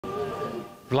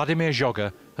Vladimir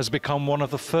Joga has become one of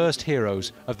the first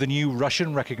heroes of the new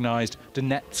Russian-recognized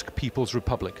Donetsk People's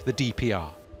Republic, the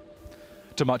DPR.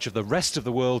 To much of the rest of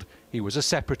the world, he was a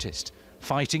separatist,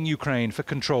 fighting Ukraine for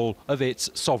control of its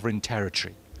sovereign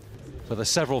territory. For the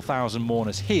several thousand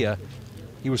mourners here,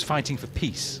 he was fighting for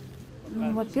peace.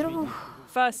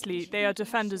 Firstly, they are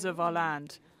defenders of our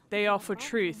land. They are for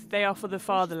truth. They are for the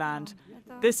fatherland.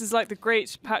 This is like the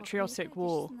great patriotic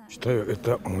war.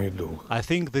 I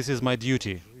think this is my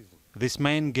duty. This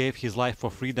man gave his life for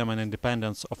freedom and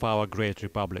independence of our great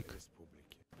republic.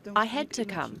 I had to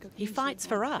come. He fights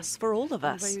for us, for all of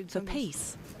us, for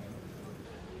peace.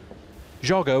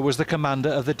 Joga was the commander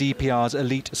of the DPR's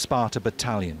elite Sparta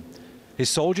Battalion. His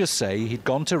soldiers say he'd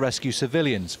gone to rescue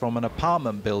civilians from an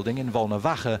apartment building in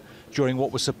Volnovakha during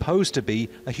what was supposed to be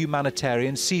a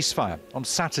humanitarian ceasefire on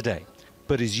Saturday.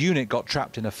 But his unit got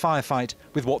trapped in a firefight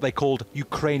with what they called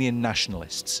Ukrainian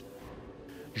nationalists.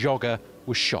 Joga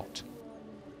was shot.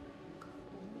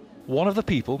 One of the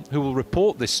people who will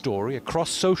report this story across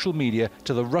social media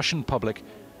to the Russian public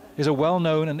is a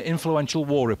well-known and influential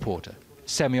war reporter,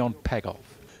 Semyon Pegov.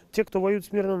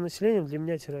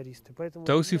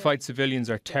 Those who fight civilians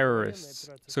are terrorists.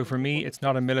 So for me, it's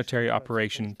not a military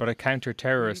operation, but a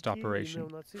counter-terrorist operation.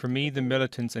 For me, the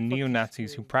militants and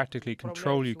neo-Nazis who practically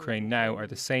control Ukraine now are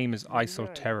the same as ISIL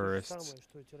terrorists.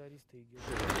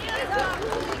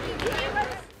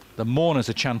 The mourners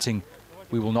are chanting,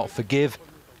 "We will not forgive,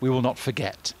 we will not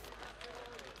forget."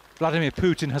 Vladimir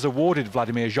Putin has awarded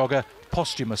Vladimir Joga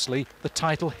posthumously the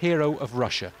title Hero of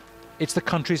Russia. It's the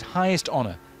country's highest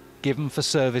honor, given for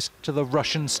service to the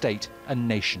Russian state and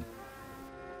nation.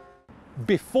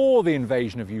 Before the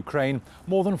invasion of Ukraine,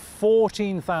 more than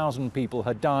 14,000 people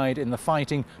had died in the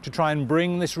fighting to try and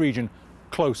bring this region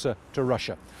closer to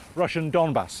Russia. Russian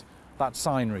Donbass, that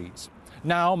sign reads.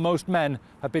 Now most men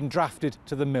have been drafted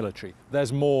to the military.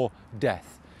 There's more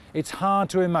death. It's hard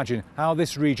to imagine how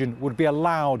this region would be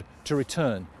allowed to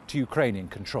return to Ukrainian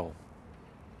control.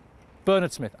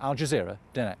 Bernard Smith, Al Jazeera,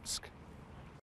 Donetsk.